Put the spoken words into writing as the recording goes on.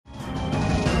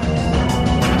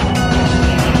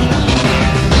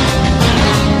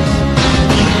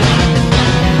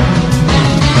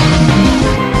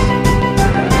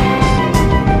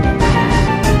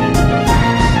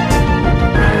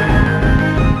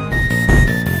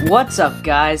What's up,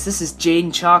 guys? This is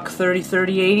chaulk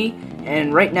 303080,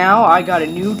 and right now I got a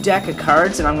new deck of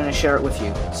cards and I'm gonna share it with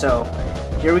you. So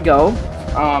here we go.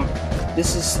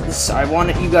 I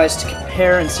wanted you guys to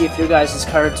compare and see if your guys'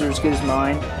 cards are as good as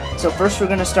mine. So first we're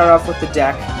gonna start off with the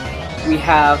deck. We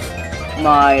have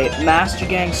my Master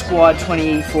Gang Squad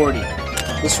 2840.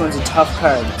 This one's a tough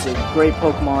card. It's a great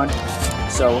Pokemon,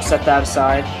 so we'll set that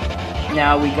aside.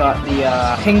 Now we got the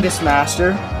Pingus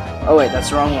Master. Oh wait,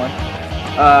 that's the wrong one.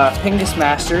 Pingus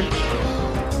Master,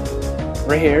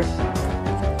 right here.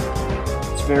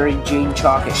 It's very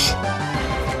chaulkish.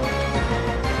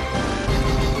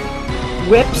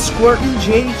 Whip Squirtin'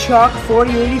 chaulk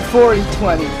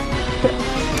 40804020.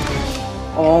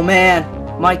 Oh man,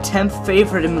 my 10th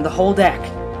favorite in the whole deck.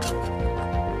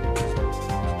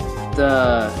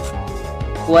 The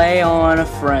Play on a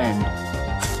Friend.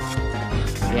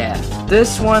 Yeah,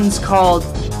 this one's called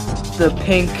the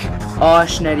Pink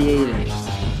Oshnetiaden.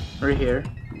 Right here.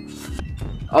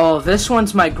 Oh, this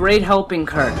one's my great helping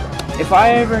card. If I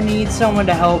ever need someone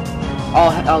to help,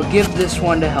 I'll give this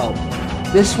one to help.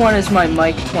 This one is my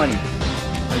Mike 20.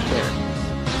 Right there.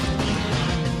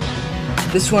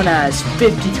 This one has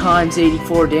 50 times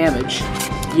 84 damage.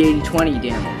 The 80-20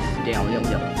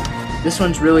 damage. This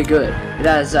one's really good. It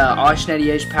has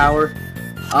Oshnetiaden power.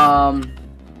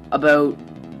 About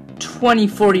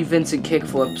 20-40 Vincent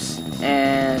kickflips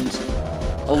and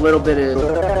a little bit of...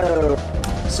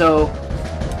 So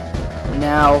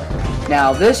now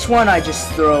this one I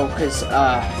just throw because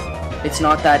it's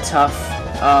not that tough,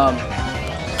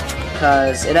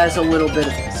 because it has a little bit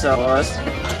of so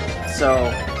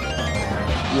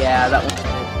yeah, that one's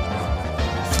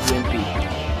wimpy.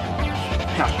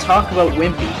 Now talk about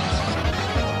wimpy.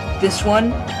 This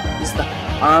one is the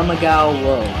Armagao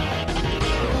Low.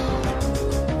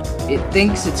 It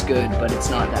thinks it's good, but it's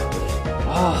not that good.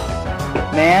 Oh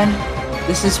man,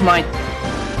 this is my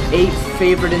 8th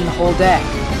favorite in the whole deck.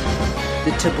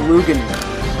 The Tabalugan.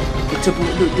 The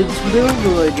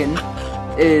Tabalugan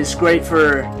is great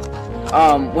for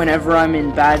whenever I'm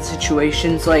in bad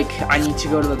situations, like I need to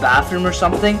go to the bathroom or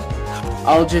something.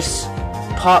 I'll just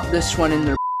pop this one in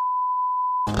their.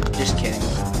 Just kidding.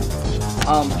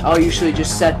 I'll usually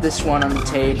just set this one on the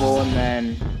table and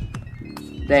then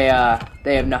they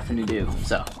have nothing to do.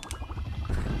 So.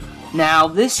 Now,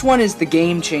 this one is the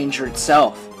game changer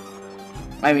itself.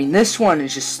 I mean, this one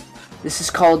is just... This is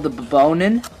called the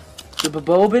Babonin. The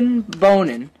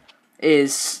Babonin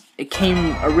is... It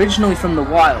came originally from the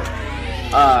wild.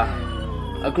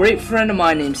 A great friend of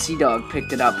mine named Sea-Dog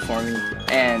picked it up for me.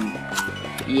 And,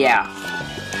 yeah.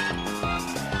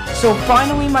 So,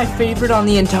 finally, my favorite on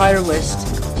the entire list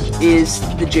is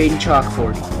the chaulk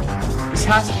 40. This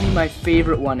has to be my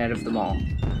favorite one out of them all.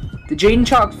 The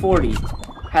chaulk 40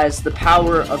 has the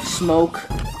power of smoke,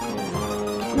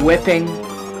 whipping,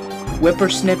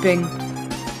 whippersnipping,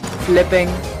 flipping,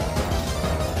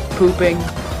 pooping,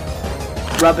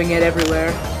 rubbing it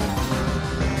everywhere.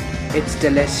 It's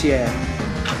delicious.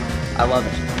 I love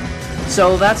it.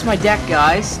 So that's my deck,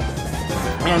 guys.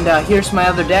 And here's my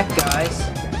other deck, guys.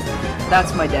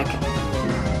 That's my deck.